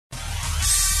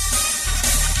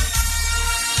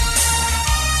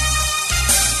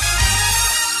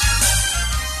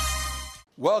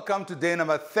Welcome to day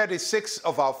number 36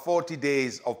 of our 40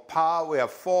 days of power. We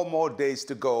have 4 more days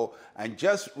to go. And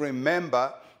just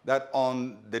remember that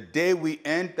on the day we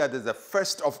end, that is the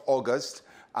 1st of August,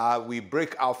 we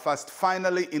break our fast.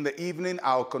 Finally, in the evening,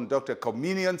 I'll conduct a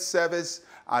communion service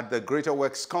at the Greater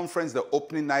Works Conference, the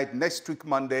opening night next week,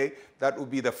 Monday. That will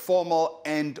be the formal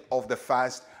end of the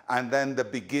fast, and then the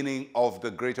beginning of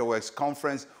the Greater Works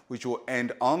Conference, which will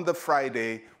end on the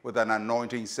Friday with an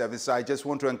anointing service. So I just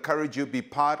want to encourage you, be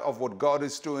part of what God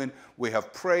is doing. We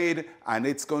have prayed, and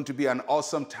it's going to be an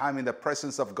awesome time in the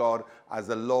presence of God as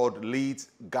the Lord leads,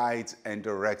 guides, and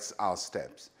directs our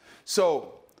steps.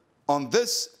 So on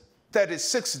this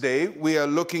 36th day, we are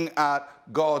looking at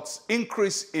God's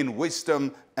increase in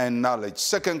wisdom and knowledge.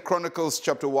 2 Chronicles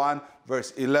chapter 1,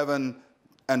 verse 11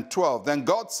 and 12. Then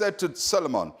God said to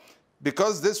Solomon,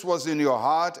 because this was in your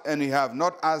heart, and you have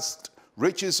not asked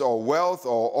riches or wealth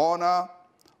or honor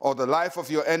or the life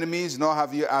of your enemies, nor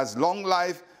have you asked long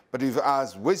life, but you've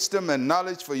asked wisdom and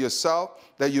knowledge for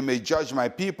yourself, that you may judge my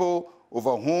people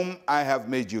over whom I have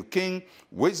made you king.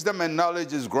 Wisdom and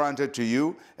knowledge is granted to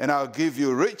you, and I'll give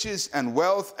you riches and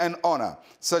wealth and honor,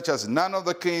 such as none of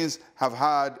the kings have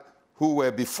had who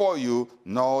were before you,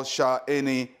 nor shall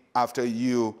any after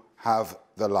you have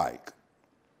the like.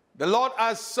 The Lord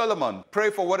asked Solomon,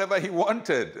 pray for whatever he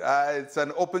wanted. It's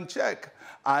an open check.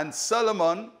 And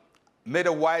Solomon made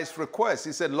a wise request.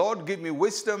 He said, Lord, give me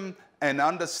wisdom and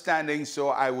understanding so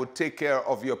I would take care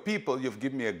of your people. You've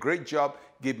given me a great job.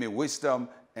 Give me wisdom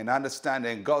and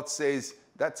understanding. God says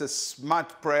that's a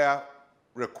smart prayer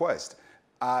request.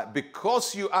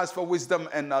 Because you asked for wisdom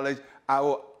and knowledge, I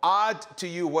will add to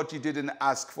you what you didn't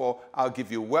ask for. I'll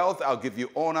give you wealth. I'll give you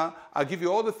honor. I'll give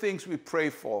you all the things we pray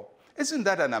for. Isn't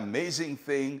that an amazing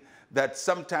thing that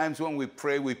sometimes when we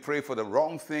pray for the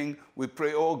wrong thing? We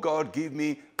pray, oh God, give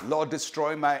me, Lord,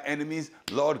 destroy my enemies.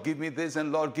 Lord, give me this,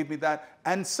 and Lord, give me that.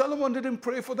 And Solomon didn't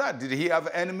pray for that. Did he have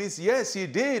enemies? Yes, he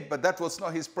did, but that was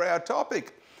not his prayer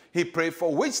topic. He prayed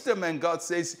for wisdom, and God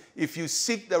says, if you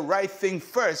seek the right thing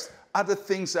first, other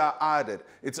things are added.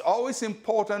 It's always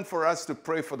important for us to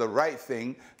pray for the right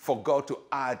thing, for God to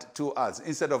add to us,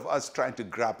 instead of us trying to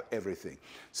grab everything.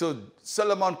 So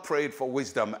Solomon prayed for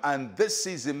wisdom, and this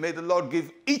season, may the Lord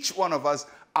give each one of us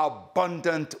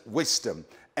abundant wisdom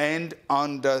and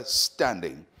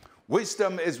understanding.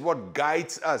 Wisdom is what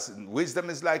guides us. Wisdom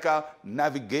is like a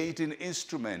navigating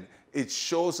instrument. It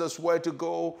shows us where to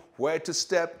go, where to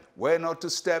step, where not to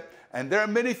step. And there are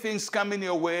many things coming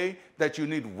your way that you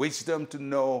need wisdom to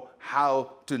know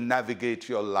how to navigate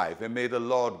your life. And may the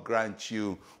Lord grant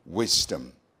you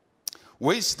wisdom.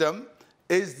 Wisdom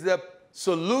is the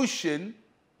solution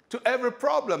to every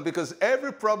problem, because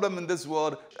every problem in this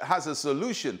world has a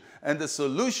solution. And the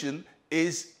solution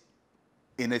is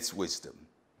in its wisdom.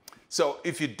 So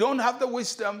if you don't have the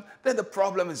wisdom, then the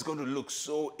problem is going to look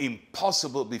so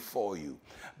impossible before you.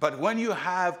 But when you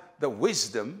have the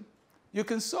wisdom, you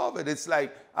can solve it. It's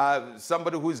like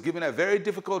somebody who is given a very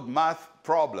difficult math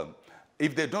problem.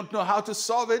 If they don't know how to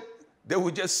solve it, they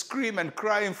will just scream and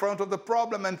cry in front of the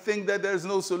problem and think that there's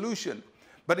no solution.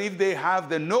 But if they have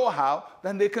the know-how,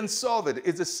 then they can solve it.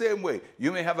 It's the same way.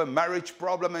 You may have a marriage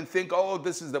problem and think, oh,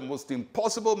 this is the most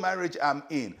impossible marriage I'm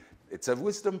in. It's a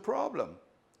wisdom problem.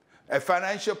 A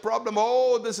financial problem,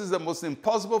 oh, this is the most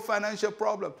impossible financial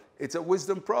problem. It's a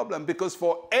wisdom problem, because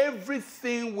for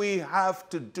everything we have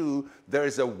to do, there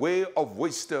is a way of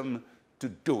wisdom to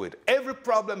do it. Every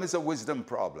problem is a wisdom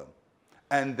problem.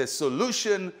 And the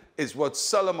solution is what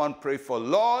Solomon prayed for.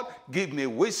 Lord, give me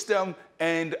wisdom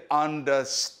and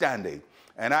understanding.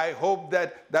 And I hope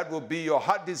that that will be your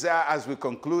heart desire as we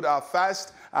conclude our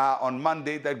fast on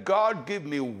Monday, that God give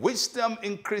me wisdom,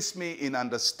 increase me in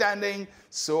understanding,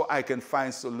 so I can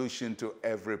find solution to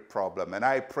every problem. And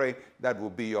I pray that will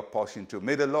be your portion too.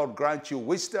 May the Lord grant you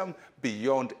wisdom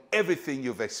beyond everything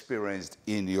you've experienced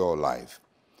in your life.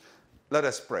 Let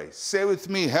us pray. Say with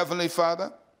me, Heavenly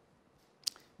Father,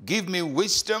 give me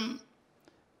wisdom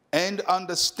and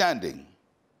understanding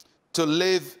to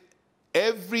live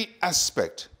every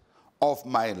aspect of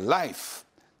my life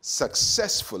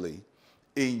successfully.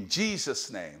 In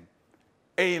Jesus' name,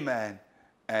 amen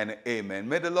and amen.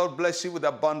 May the Lord bless you with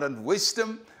abundant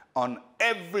wisdom on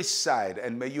every side,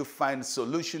 and may you find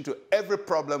solution to every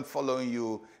problem following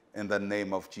you in the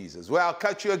name of Jesus. Well, I'll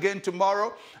catch you again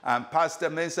tomorrow. I'm Pastor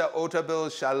Mensa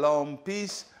Otabil. Shalom,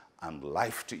 peace, and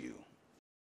life to you.